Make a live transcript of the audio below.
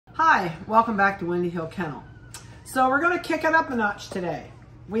Hi, welcome back to Windy Hill Kennel. So we're going to kick it up a notch today.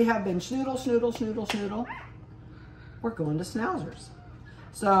 We have been schnoodle. We're going to Schnauzers.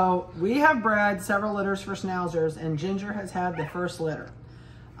 So we have bred several litters for Schnauzers, and Ginger has had the first litter.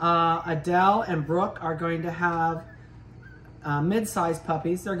 Adele and Brooke are going to have mid-sized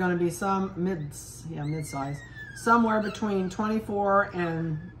puppies. They're going to be some mid-size, somewhere between 24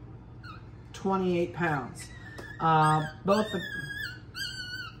 and 28 pounds.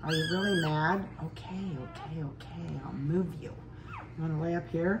 Are you really mad? Okay, I'll move you. You want to lay up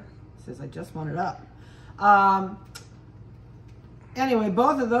here? He says, I just want it up. Anyway,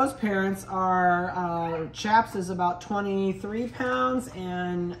 both of those parents are, Chaps is about 23 pounds,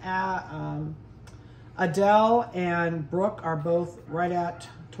 and Adele and Brooke are both right at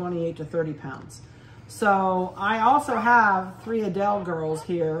 28 to 30 pounds. So I also have 3 Adele girls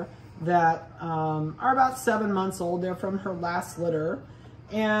here that are about 7 months old. They're from her last litter.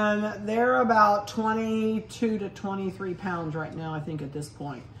 And they're about 22 to 23 pounds right now, I think, at this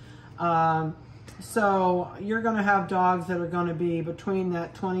point. So you're going to have dogs that are going to be between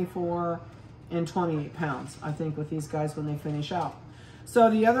that 24 and 28 pounds, I think, with these guys when they finish out. So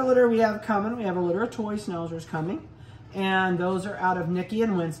the other litter we have coming, we have a litter of toy Schnauzers coming. And those are out of Nikki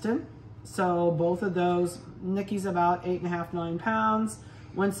and Winston. So both of those, Nikki's about 8.5, 9 pounds.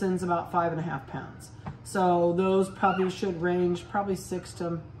 Winston's about 5.5 pounds. So those puppies should range probably 6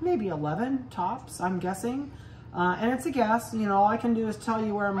 to maybe 11 tops, I'm guessing. And it's a guess. You know, all I can do is tell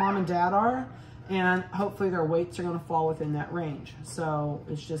you where mom and dad are, and hopefully their weights are going to fall within that range. So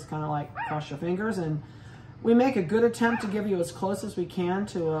it's just kind of like cross your fingers, and we make a good attempt to give you as close as we can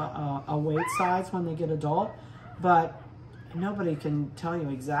to a weight size when they get adult, but nobody can tell you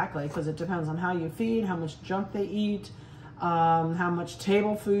exactly because it depends on how you feed, how much junk they eat, how much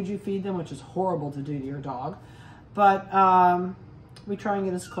table food you feed them, which is horrible to do to your dog. But we try and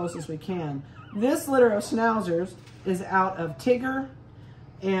get as close as we can. This litter of Schnauzers is out of Tigger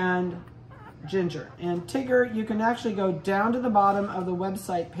and Ginger. And Tigger, you can actually go down to the bottom of the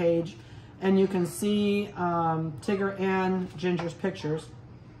website page and you can see Tigger and Ginger's pictures.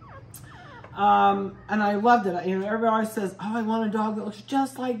 And I loved it. You know, everybody always says, oh, I want a dog that looks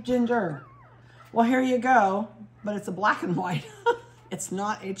just like Ginger. Well, here you go. But it's a black and white. It's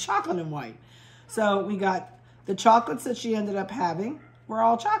not a chocolate and white. So we got the chocolates that she ended up having were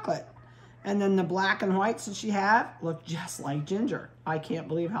all chocolate. And then the black and whites that she had look just like Ginger. I can't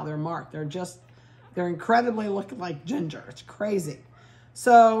believe how they're marked. They're incredibly looking like Ginger. It's crazy.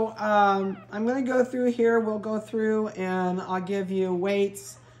 So I'm going to go through here. We'll go through and I'll give you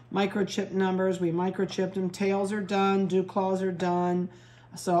weights, microchip numbers. We microchipped them. Tails are done. Dew claws are done.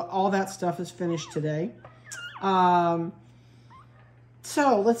 So all that stuff is finished today.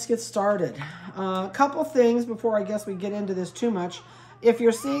 So let's get started. A couple things before I guess we get into this too much. If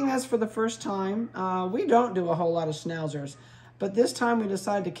you're seeing this for the first time, we don't do a whole lot of Schnauzers, but this time we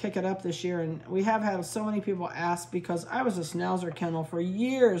decided to kick it up this year, and we have had so many people ask because I was a Schnauzer kennel for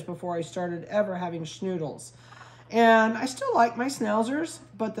years before I started ever having schnoodles. And I still like my Schnauzers,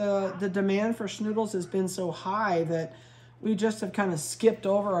 but the demand for schnoodles has been so high that we just have kind of skipped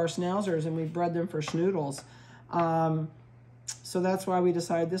over our Schnauzers and we bred them for schnoodles. So that's why we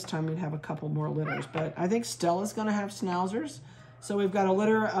decided this time we'd have a couple more litters. But I think Stella's going to have Schnauzers. So we've got a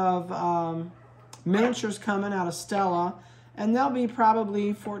litter of miniatures coming out of Stella. And they'll be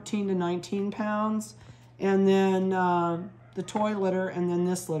probably 14 to 19 pounds. And then the toy litter and then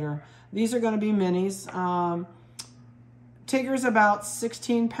this litter. These are going to be minis. Tigger's about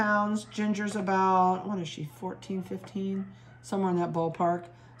 16 pounds. Ginger's about, what is she, 14, 15? Somewhere in that ballpark.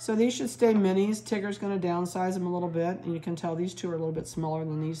 So these should stay minis. Tigger's going to downsize them a little bit. And you can tell these 2 are a little bit smaller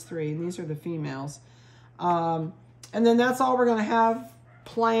than these 3. And these are the females. And then that's all we're going to have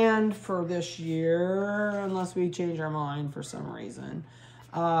planned for this year. Unless we change our mind for some reason.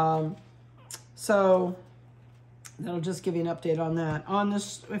 So that'll just give you an update on that. On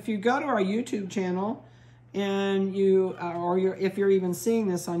this, if you go to our YouTube channel, and if you're even seeing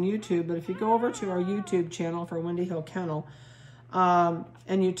this on YouTube, but if you go over to our YouTube channel for Windy Hill Kennel,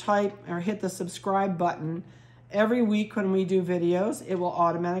 and you type or hit the subscribe button, every week when we do videos, it will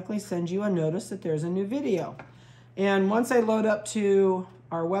automatically send you a notice that there's a new video. And once I load up to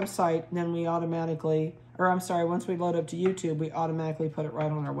our website, then we automatically, or I'm sorry, once we load up to YouTube, we automatically put it right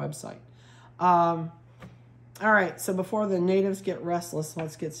on our website. All right, so before the natives get restless,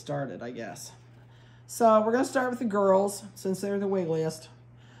 let's get started, I guess. So we're going to start with the girls, since they're the wiggliest.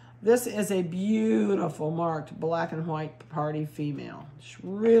 This is a beautiful marked black and white party female. She's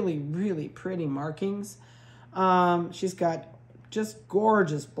really, really pretty markings. She's got just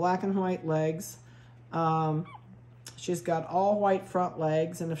gorgeous black and white legs. She's got all white front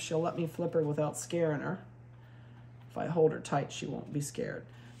legs, and if she'll let me flip her without scaring her, if I hold her tight, she won't be scared.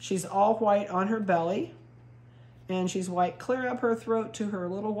 She's all white on her belly, and she's white clear up her throat to her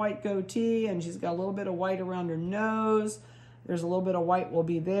little white goatee, and she's got a little bit of white around her nose. There's a little bit of white will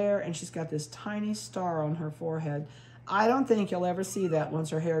be there, and she's got this tiny star on her forehead. I don't think you'll ever see that once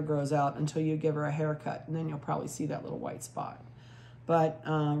her hair grows out until you give her a haircut, and then you'll probably see that little white spot. But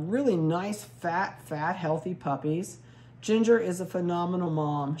really nice, fat, healthy puppies. Ginger is a phenomenal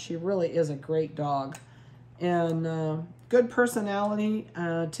mom. She really is a great dog. And good personality.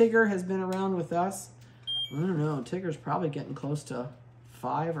 Tigger has been around with us. I don't know, Tigger's probably getting close to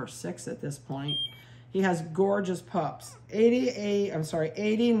 5 or 6 at this point. He has gorgeous pups.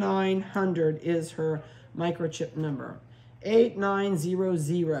 8900 is her microchip number.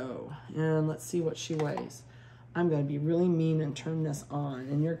 8900. And let's see what she weighs. I'm going to be really mean and turn this on.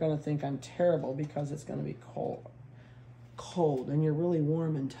 And you're going to think I'm terrible because it's going to be cold. And you're really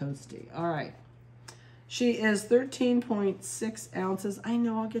warm and toasty. All right. She is 13.6 ounces. I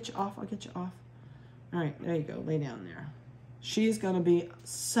know, I'll get you off. All right, there you go. Lay down there. She's going to be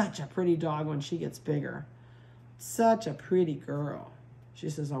such a pretty dog when she gets bigger. Such a pretty girl. She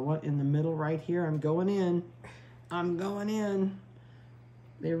says, I want in the middle right here. I'm going in.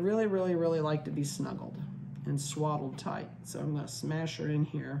 They really, really, really like to be snuggled and swaddled tight. So I'm going to smash her in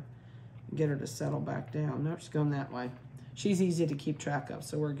here and get her to settle back down. No, she's going that way. She's easy to keep track of,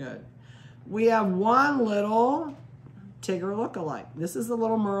 so we're good. We have one little Tigger lookalike. This is the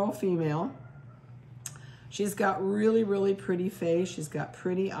little Merle female. She's got really, really pretty face. She's got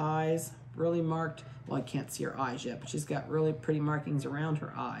pretty eyes, really marked. Well, I can't see her eyes yet, but she's got really pretty markings around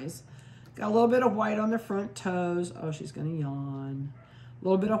her eyes. Got a little bit of white on the front toes. Oh, she's going to yawn. A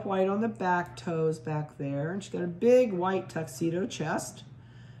little bit of white on the back toes back there. And she's got a big white tuxedo chest.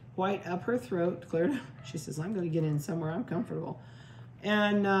 White up her throat, cleared. She says, I'm going to get in somewhere I'm comfortable.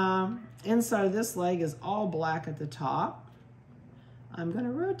 And inside of this leg is all black at the top. I'm going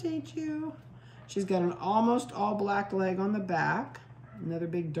to rotate you. She's got an almost all black leg on the back. Another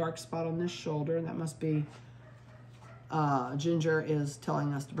big dark spot on this shoulder. And that must be Ginger is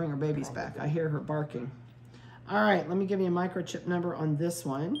telling us to bring her babies back. I hear her barking. All right, let me give you a microchip number on this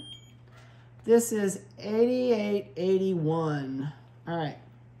one. This is 8881. All right.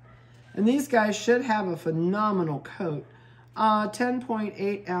 And these guys should have a phenomenal coat.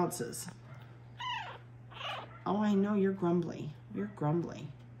 10.8 ounces. Oh, I know, you're grumbly. You're grumbly.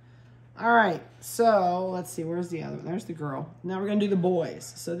 All right, so let's see, where's the other one? There's the girl. Now we're gonna do the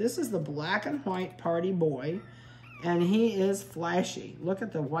boys. So this is the black and white party boy, and he is flashy. Look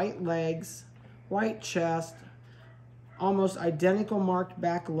at the white legs, white chest, almost identical marked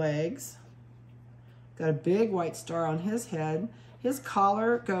back legs. Got a big white star on his head. His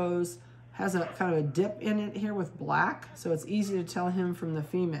collar has a kind of a dip in it here with black, so it's easy to tell him from the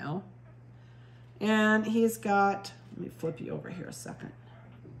female. And he's got, let me flip you over here a second.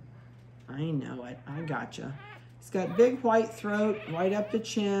 I know it, I gotcha. He's got big white throat, white up the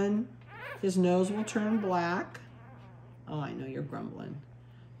chin. His nose will turn black. Oh, I know you're grumbling.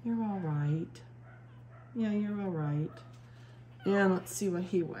 You're all right. Yeah, you're all right. And let's see what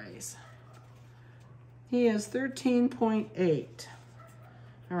he weighs. He is 13.8.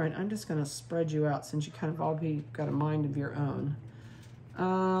 All right, I'm just gonna spread you out since you kind of all got a mind of your own.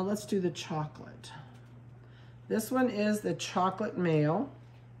 Let's do the chocolate. This one is the chocolate male.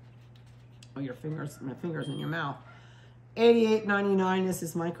 Oh, my finger's in your mouth. 88.99 is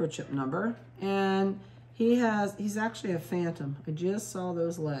his microchip number. And he's actually a phantom. I just saw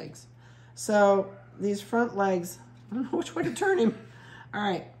those legs. So these front legs, I don't know which way to turn him. All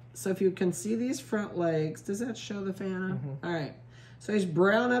right, so if you can see these front legs, does that show the phantom? Mm-hmm. All right, so he's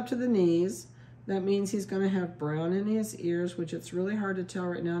brown up to the knees. That means he's gonna have brown in his ears, which it's really hard to tell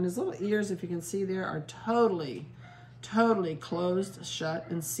right now. And his little ears, if you can see there, are totally closed, shut,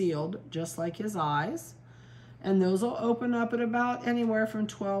 and sealed, just like his eyes. And those will open up at about anywhere from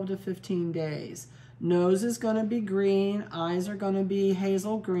 12 to 15 days. Nose is gonna be green, eyes are gonna be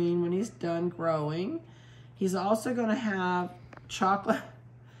hazel green when he's done growing. He's also gonna have chocolate.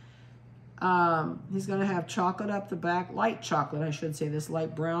 He's gonna have chocolate up the back, light chocolate, I should say. This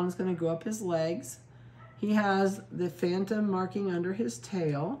light brown is gonna go up his legs. He has the phantom marking under his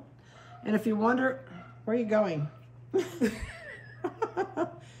tail. And if you wonder, where are you going?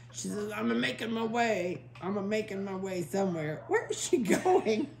 She says, I'm making my way somewhere. Where is she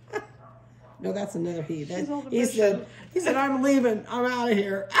going? No, that's another he. He said, I'm leaving. I'm out of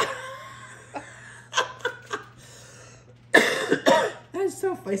here. That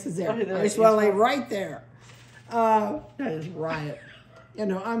so faces there. I just want to lay right there. That is riot. You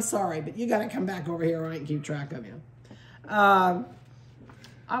know, I'm sorry, but you got to come back over here or I can keep track of you. I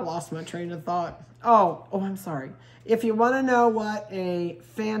lost my train of thought. Oh, I'm sorry. If you want to know what a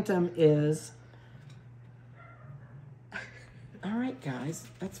phantom is, all right, guys,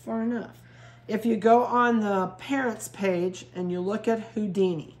 that's far enough. If you go on the parents page and you look at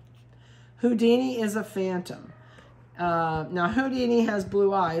Houdini, Houdini is a phantom. Now, Houdini has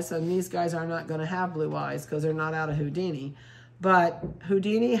blue eyes, and these guys are not going to have blue eyes because they're not out of Houdini. But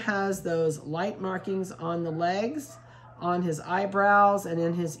Houdini has those light markings on the legs, on his eyebrows, and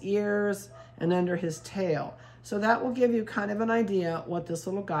in his ears, and under his tail. So that will give you kind of an idea what this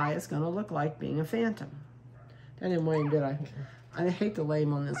little guy is going to look like being a phantom. I didn't weigh him, did I? I hate to lay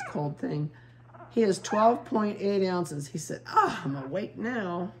him on this cold thing. He is 12.8 ounces. He said, I'm awake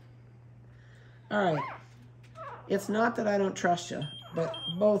now. All right. It's not that I don't trust you, but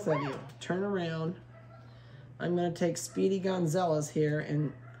both of you, turn around. I'm going to take Speedy Gonzalez here,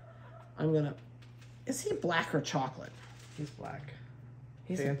 and I'm going to... Is he black or chocolate? He's black.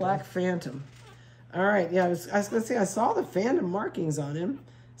 He's a black phantom. All right, yeah, I was going to say, I saw the phantom markings on him.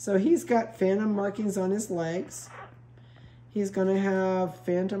 So he's got phantom markings on his legs. He's going to have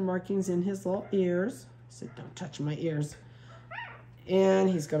phantom markings in his little ears. I said, don't touch my ears. And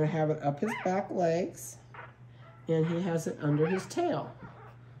he's going to have it up his back legs. And he has it under his tail.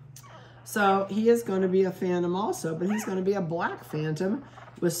 So he is going to be a phantom also, but he's going to be a black phantom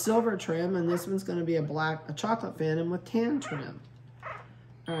with silver trim, and this one's going to be a chocolate phantom with tan trim.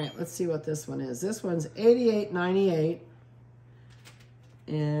 All right, let's see what this one is. This one's $88.98,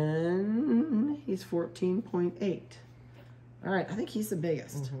 and he's 14.8. All right, I think he's the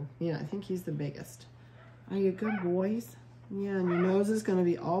biggest. Yeah, I think he's the biggest. Are you good boys? Yeah, and your nose is going to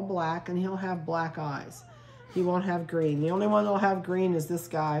be all black, and he'll have black eyes. He won't have green. The only one that'll have green is this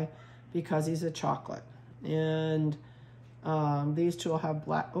guy because he's a chocolate. And these two will have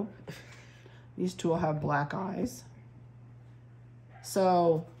black. Oh, these two will have black eyes.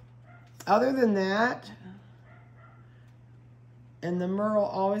 So, other than that, and the Merle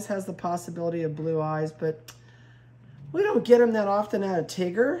always has the possibility of blue eyes, but we don't get them that often out of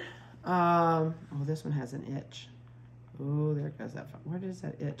Tigger. Oh, this one has an itch. Oh, there goes that. Where does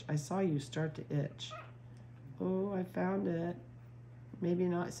that itch? I saw you start to itch. Oh, I found it. Maybe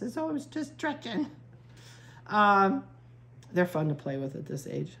not. It says, oh, it was just stretching. They're fun to play with at this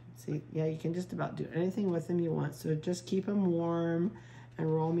age. See, yeah, you can just about do anything with them you want. So just keep them warm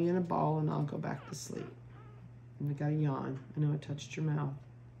and roll me in a ball and I'll go back to sleep. And I got a yawn. I know I touched your mouth.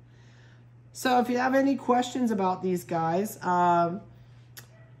 So if you have any questions about these guys, I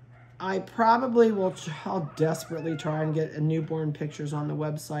probably will, I'll desperately try and get newborn pictures on the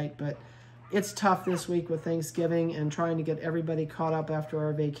website, but it's tough this week with Thanksgiving and trying to get everybody caught up after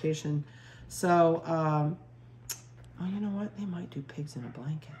our vacation. So, oh, you know what? They might do pigs in a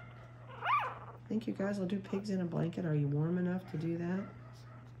blanket. Think you guys will do pigs in a blanket? Are you warm enough to do that?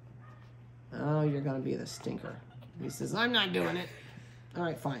 Oh, you're going to be the stinker. He says, I'm not doing it. All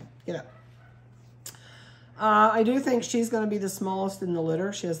right, fine. Get up. I do think she's going to be the smallest in the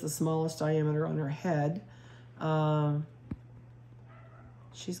litter. She has the smallest diameter on her head.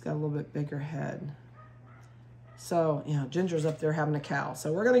 She's got a little bit bigger head. So, you know, Ginger's up there having a cow.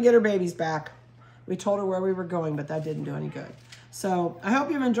 So we're going to get her babies back. We told her where we were going, but that didn't do any good. So I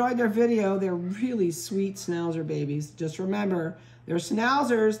hope you've enjoyed their video. They're really sweet Schnauzer babies. Just remember, they're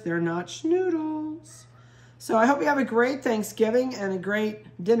Schnauzers. They're not Schnoodles. So I hope you have a great Thanksgiving and a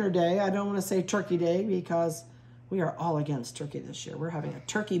great dinner day. I don't want to say turkey day because we are all against turkey this year. We're having a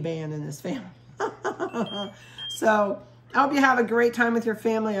turkey ban in this family. So I hope you have a great time with your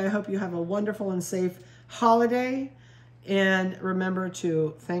family. I hope you have a wonderful and safe holiday. And remember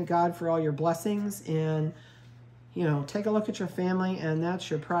to thank God for all your blessings. And, you know, take a look at your family. And that's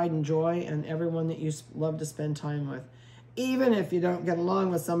your pride and joy and everyone that you love to spend time with. Even if you don't get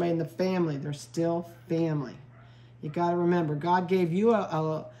along with somebody in the family, they're still family. You got to remember, God gave you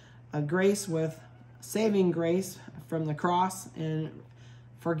a grace with saving grace from the cross and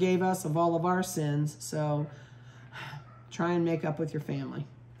forgave us of all of our sins. So try and make up with your family.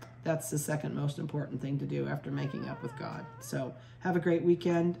 That's the second most important thing to do after making up with God. So have a great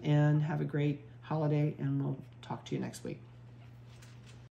weekend and have a great holiday, and we'll talk to you next week.